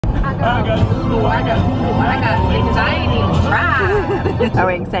Because I ain't even tried. Are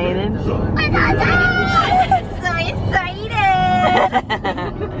we excited? So excited!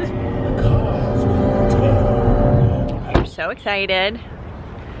 We're so excited.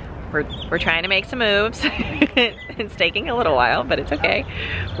 We're trying to make some moves. It's taking a little while, but it's okay.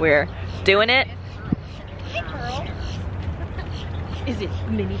 We're doing it. Hey, Pearl. Is it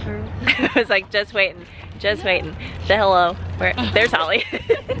Mini Pearl? I was like, just waiting. Say hello. There's Holly.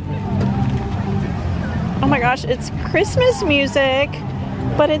 Oh my gosh, it's Christmas music,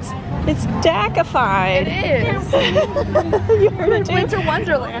 but it's dackified. It is. You heard it too? Winter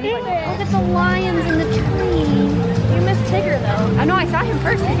Wonderland. Look at the lions in the tree. You missed Tigger though. I know, I saw him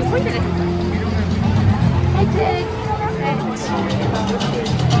first. You pointed at him. I did.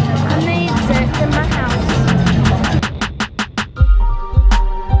 I made it in my house.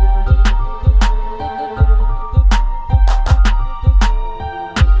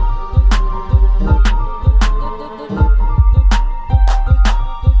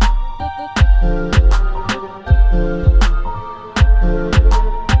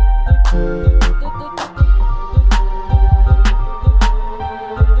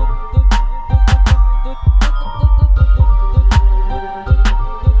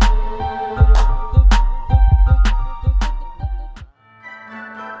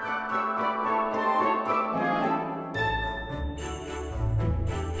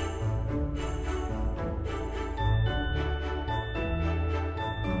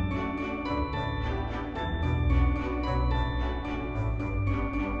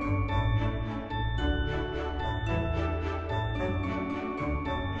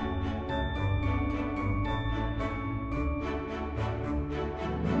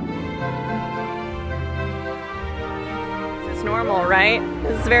 Normal, right?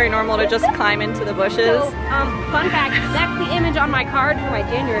 This is very normal to just climb into the bushes. So, fun fact, that's the image on my card for my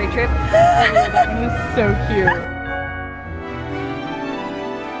January trip. That was so cute.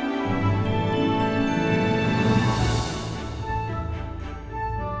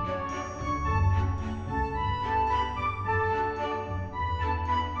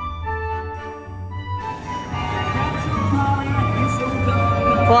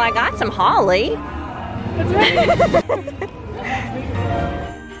 Well, I got some holly. That's right.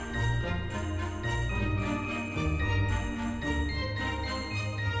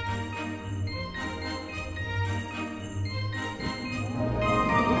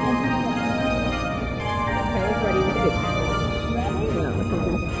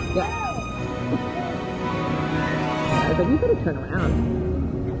 But you better turn around.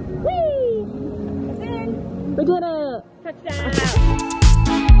 Whee! We did it! Touchdown!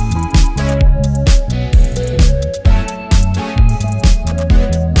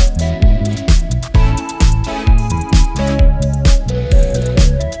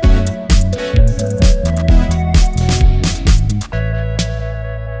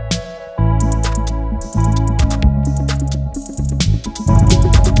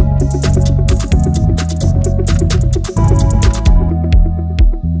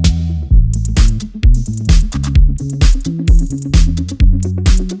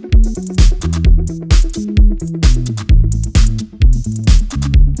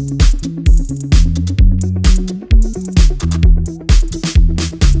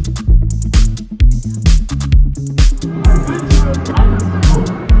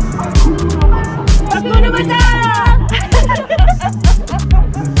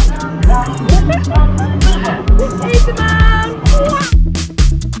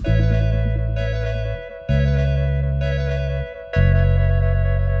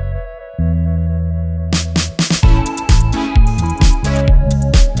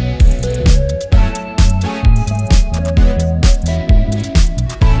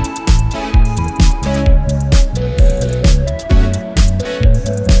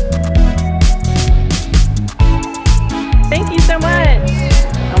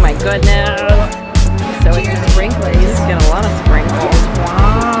 Goodness. So it's sprinkly. You just get a lot of sprinkles.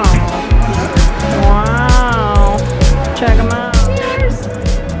 Wow. Wow. Check them out. Cheers.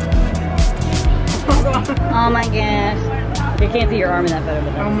 Oh my gosh. You can't see your arm in that photo,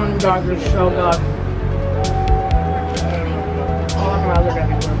 but oh my god, you're so good. Oh my god, look at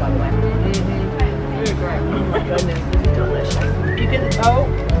me, by the way. Really great. Oh my goodness, this is delicious. You can,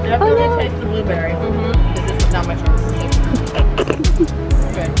 definitely taste the blueberry. This is not my chocolate.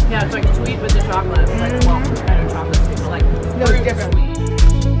 Good. Yeah, it's like sweet with the chocolate. It's like, well, kind of chocolate. It's like very different.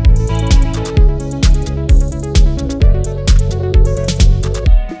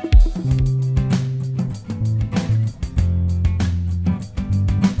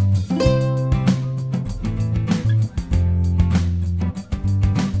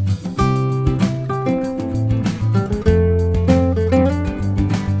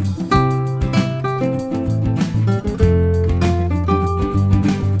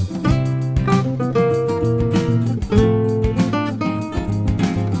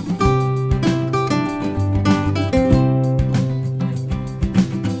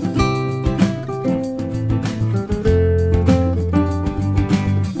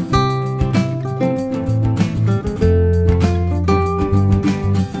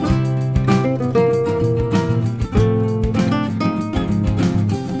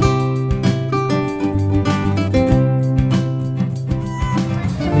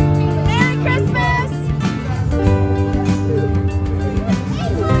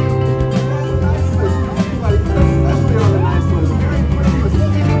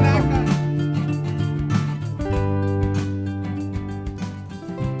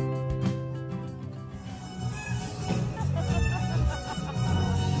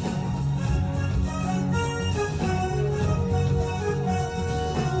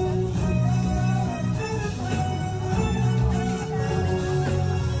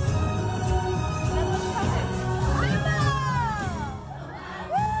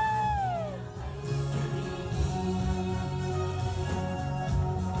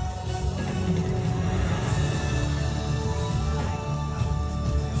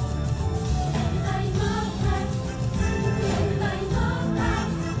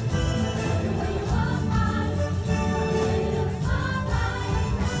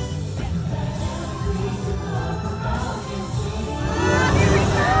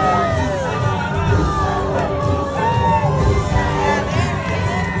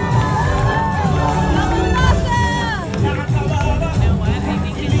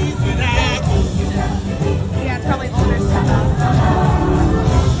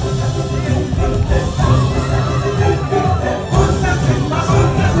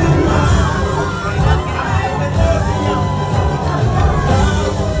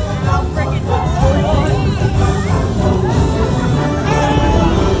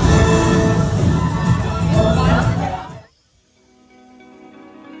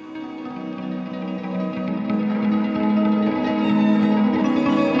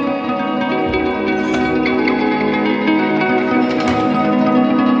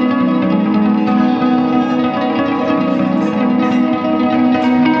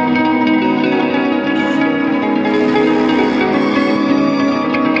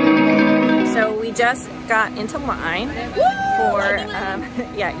 got into line for,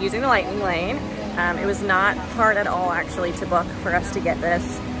 yeah, using the lightning lane. It was not hard at all actually to book for us to get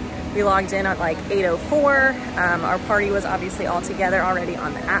this. We logged in at like 8:04. Our party was obviously all together already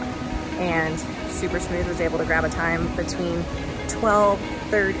on the app, and super smooth, was able to grab a time between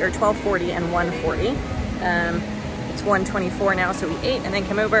 12:40 and 1:40. It's 1:24 now, so we ate and then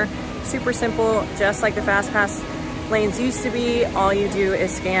came over. Super simple, just like the fast pass lanes used to be. All you do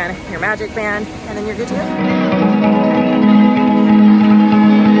is scan your magic band and then you're good to go.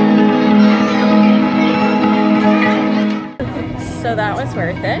 So that was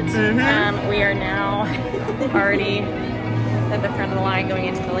worth it. We are now already at the front of the line going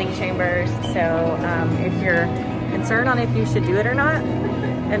into the link chambers. So if you're concerned on if you should do it or not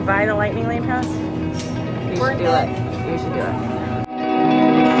and buy the lightning lane pass, you should do it. You should do it.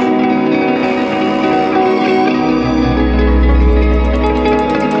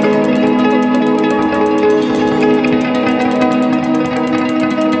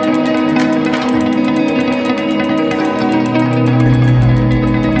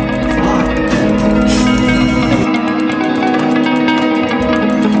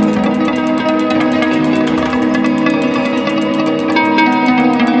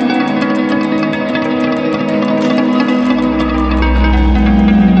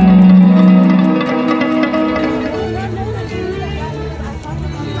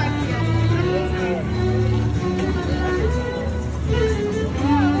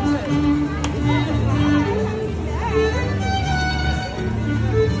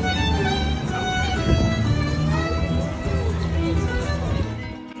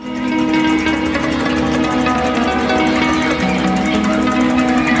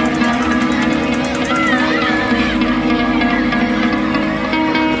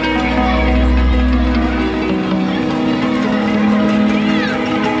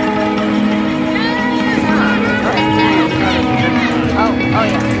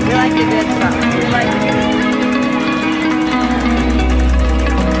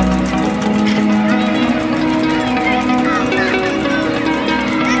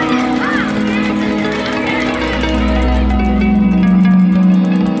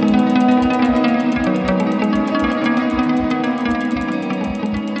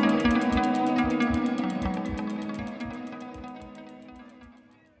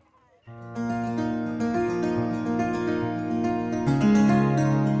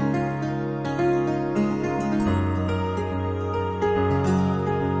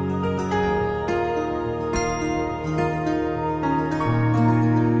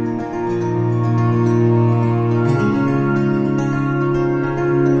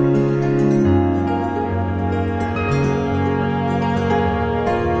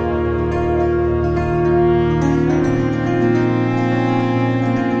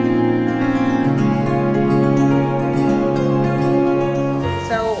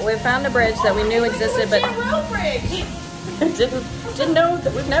 Found a bridge that we knew existed, but didn't know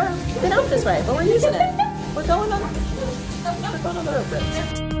that we've never been out this way, but we're using it. We're going on the road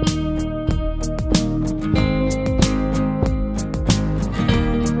bridge.